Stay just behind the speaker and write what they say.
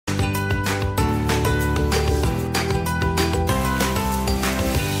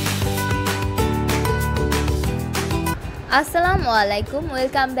আসসালামু আলাইকুম,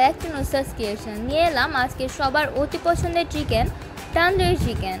 welcome back to Nusrat creation. নিয়ে এলাম আজকে সবার অতি পছন্দের চিকেন, তান্দুরি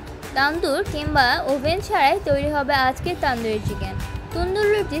চিকেন। তান্দুর কিংবা ওভেন ছাড়াই তৈরি হবে আজকের তান্দুরি চিকেন। তন্দুর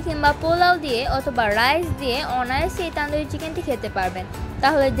রুটি কিংবা পোলাও দিয়ে অথবা রাইস দিয়ে অনায়াসে এই তান্দুরি চিকেনটি খেতে পারবেন।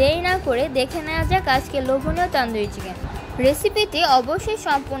 তাহলে দেরি না করে দেখে নেওয়া যাক আজকে লোভনীয় তান্দুরি চিকেন। রেসিপিটি অবশ্যই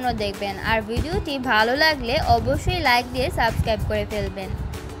সম্পূর্ণ দেখবেন, আর ভিডিওটি ভালো লাগলে অবশ্যই লাইক দিয়ে সাবস্ক্রাইব করে ফেলবেন।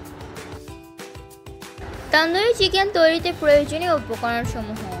 তান্দুরি চিকেন তৈরিতে প্রয়োজনীয়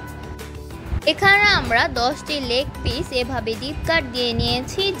উপকরণসমূহ। এখানে আমরা 10টি লেগ পিস এভাবে ডিপ কাট দিয়ে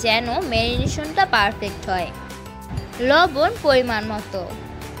নিয়েছি যেন ম্যারিনেশনটা পারফেক্ট হয়। লবণ পরিমাণ মতো,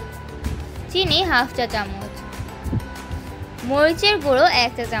 চিনি হাফ চা চামচ, মরিচের গুঁড়ো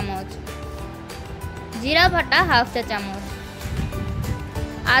 1 চা চামচ, জিরা বাটা হাফ চা চামচ,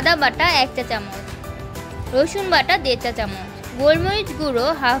 আদা বাটা 1 চা চামচ, রসুন বাটা 1.5 চা চামচ, গোলমরিচ গুঁড়ো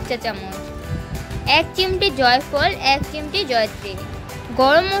হাফ চা চামচ, 1 চিমটি জয়ফল, 1 চিমটি জয়ত্রী,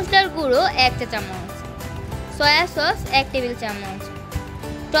 গরম মশলার গুঁড়ো 1 চা চামচ, সয়া সস 1 টেবিল চামচ,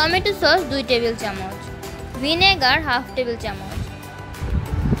 টমেটো সস 2 টেবিল চামচ, ভিনেগার হাফ টেবিল চামচ,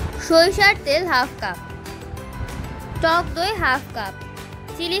 সরিষার তেল হাফ কাপ, টক দই হাফ কাপ,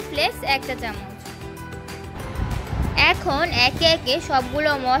 চিলি ফ্লেক্স 1 চা চামচ। এখন একে একে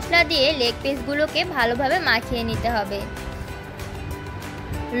সবগুলো মশলা দিয়ে লেগ পিসগুলোকে ভালোভাবে মাখিয়ে নিতে হবে।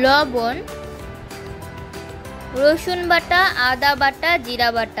 লবণ, রসুন বাটা, আদা বাটা, জিরা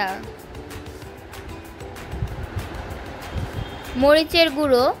বাটা, মরিচের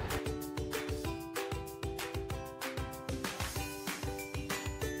গুঁড়ো,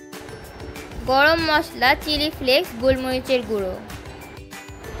 গরম মশলা, চিলি ফ্লেক্স, গোলমরিচের গুঁড়ো,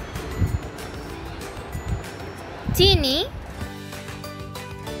 চিনি,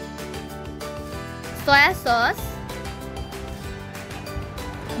 সয়া সস,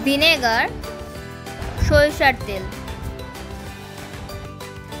 ভিনেগার, সরিষার তেল।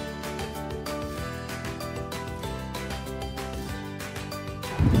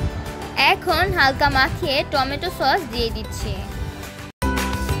 এখন হালকা মাখিয়ে টমেটো সস দিয়ে দিচ্ছি।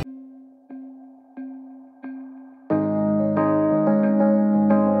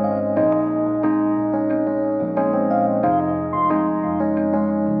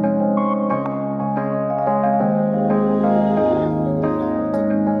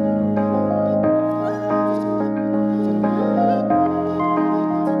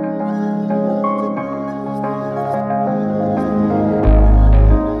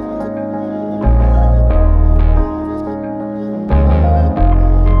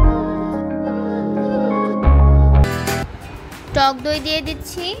 টক দই দিয়ে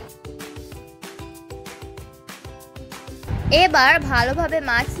দিচ্ছি। এবার ভালোভাবে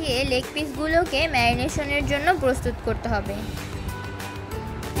মাখিয়ে লেগ পিসগুলোকে ম্যারিনেশনের জন্য প্রস্তুত করতে হবে।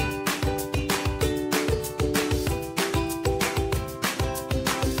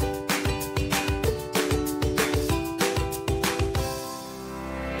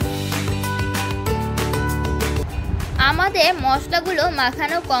 আমাদের মশলাগুলো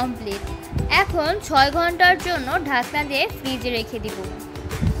মাখানো কমপ্লিট। এখন 6 ঘন্টার জন্য ঢাকনা দিয়ে ফ্রিজে রেখে দিব।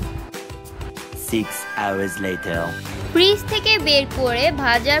 6 hours later. ফ্রিজ থেকে বের করে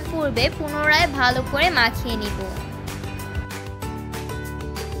ভাজার পূর্বে পুনরায় ভালো করে মাখিয়ে নিব।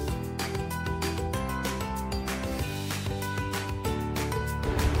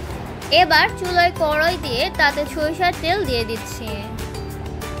 এবার চুলায় কড়াই দিয়ে তাতে সরিষার তেল দিয়ে দিচ্ছি।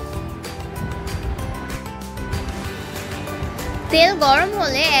 তেল গরম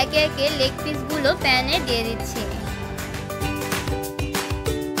হলে একে একে লেগ পিসগুলো প্যানে দিয়ে দিচ্ছি।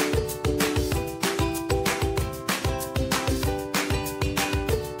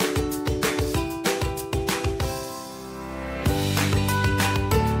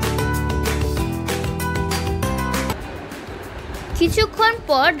 কিছুক্ষণ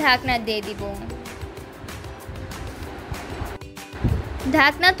পর ঢাকনা দিয়ে দিব।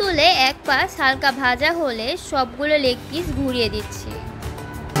 ঢাকনা তুলে এক পাশ হালকা ভাজা হলে সবগুলো লেগ পিস ঘুরিয়ে দিচ্ছি।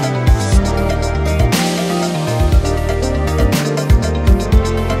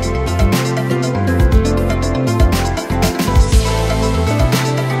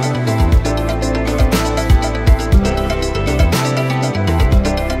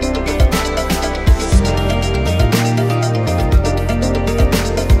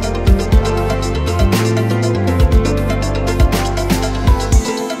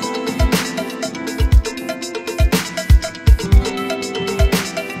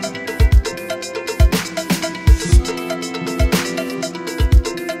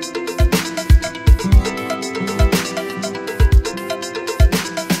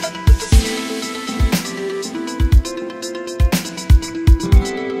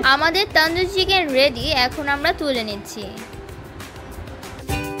 আমাদের তন্দুরি চিকেন রেডি, এখন আমরা তুলে নিচ্ছি।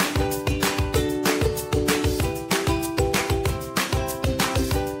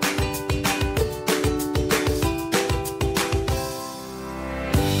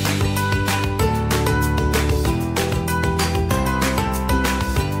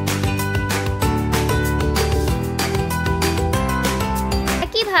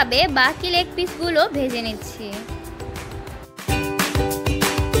 একইভাবে বাকি লেগ পিসগুলো ভেজে নিচ্ছি।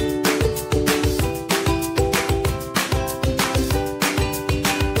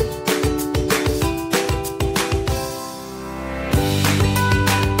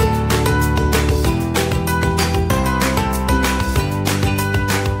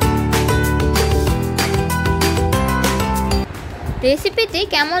 রেসিপিটি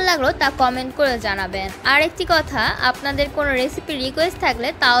কেমন লাগলো তা কমেন্ট করে জানাবেন। আর একটি কথা, আপনাদের কোনো রেসিপি রিকোয়েস্ট থাকলে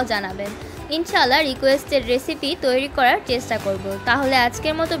তাও জানাবেন। ইনশাআল্লাহ রিকোয়েস্টেড রেসিপি তৈরি করার চেষ্টা করব। তাহলে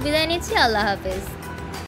আজকের মতো বিদায় নিচ্ছি। আল্লাহ হাফেজ।